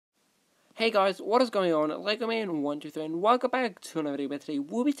Hey guys, what is going on? LegoMan123 and welcome back to another video. But today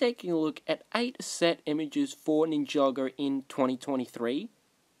we'll be taking a look at 8 set images for Ninjago in 2023.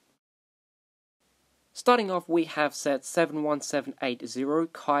 Starting off, we have set 71780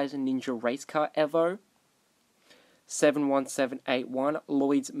 Kai's Ninja Race Car Evo, 71781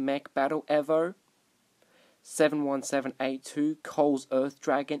 Lloyd's Mech Battle Evo, 71782 Cole's Earth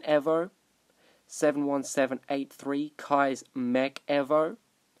Dragon Evo, 71783 Kai's Mech Evo,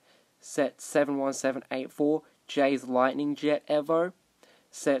 set 71784 Jay's Lightning Jet Evo,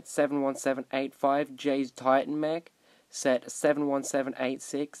 set 71785 Jay's Titan Mech, set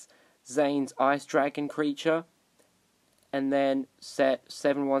 71786 Zane's Ice Dragon Creature, and then set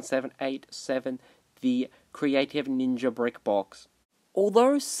 71787 the Creative Ninja Brick Box.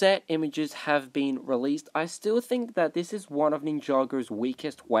 Although set images have been released, I still think that this is one of Ninjago's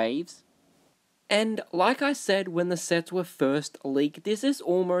weakest waves. And like I said when the sets were first leaked, this is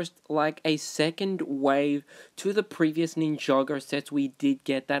almost like a second wave to the previous Ninjago sets we did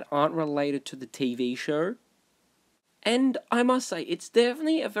get that aren't related to the TV show. And I must say, it's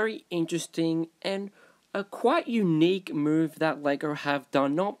definitely a very interesting and a quite unique move that LEGO have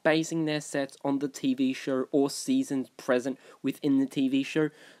done, not basing their sets on the TV show or seasons present within the TV show.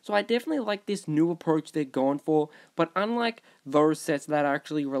 So I definitely like this new approach they're going for, but unlike those sets that are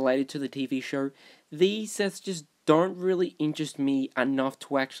actually related to the TV show, these sets just don't really interest me enough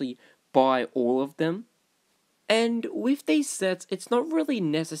to actually buy all of them. And with these sets, it's not really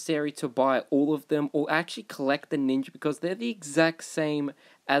necessary to buy all of them or actually collect the ninja because they're the exact same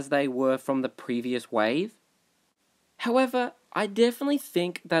as they were from the previous wave. However, I definitely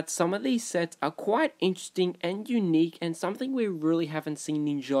think that some of these sets are quite interesting and unique and something we really haven't seen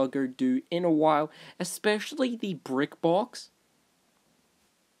Ninjago do in a while, especially the brick box.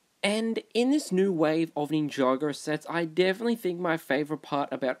 And in this new wave of Ninjago sets, I definitely think my favorite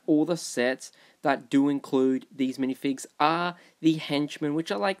part about all the sets that do include these minifigs are the henchmen,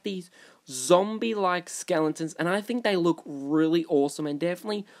 which are like these zombie-like skeletons, and I think they look really awesome and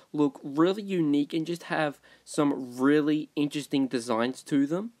definitely look really unique and just have some really interesting designs to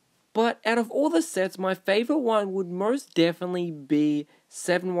them. But out of all the sets, my favorite one would most definitely be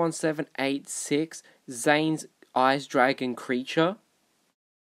 71786, Zane's Ice Dragon Creature.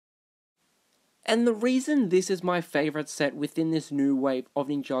 And the reason this is my favorite set within this new wave of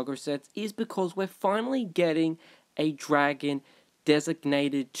Ninjago sets is because we're finally getting a dragon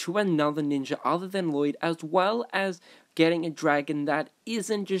designated to another ninja other than Lloyd, as well as getting a dragon that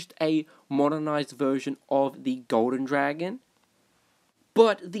isn't just a modernized version of the Golden Dragon.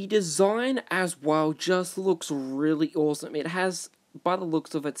 But the design as well just looks really awesome. It has, by the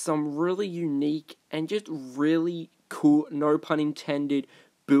looks of it, some really unique and just really cool, no pun intended,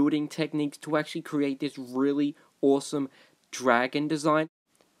 building techniques to actually create this really awesome dragon design.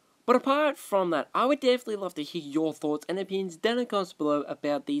 But apart from that, I would definitely love to hear your thoughts and opinions down in the comments below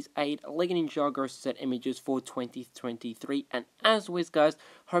about these 8 LEGO Ninjago set images for 2023. And as always guys,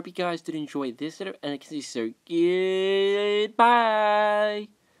 hope you guys did enjoy this video and I can see you so goodbye.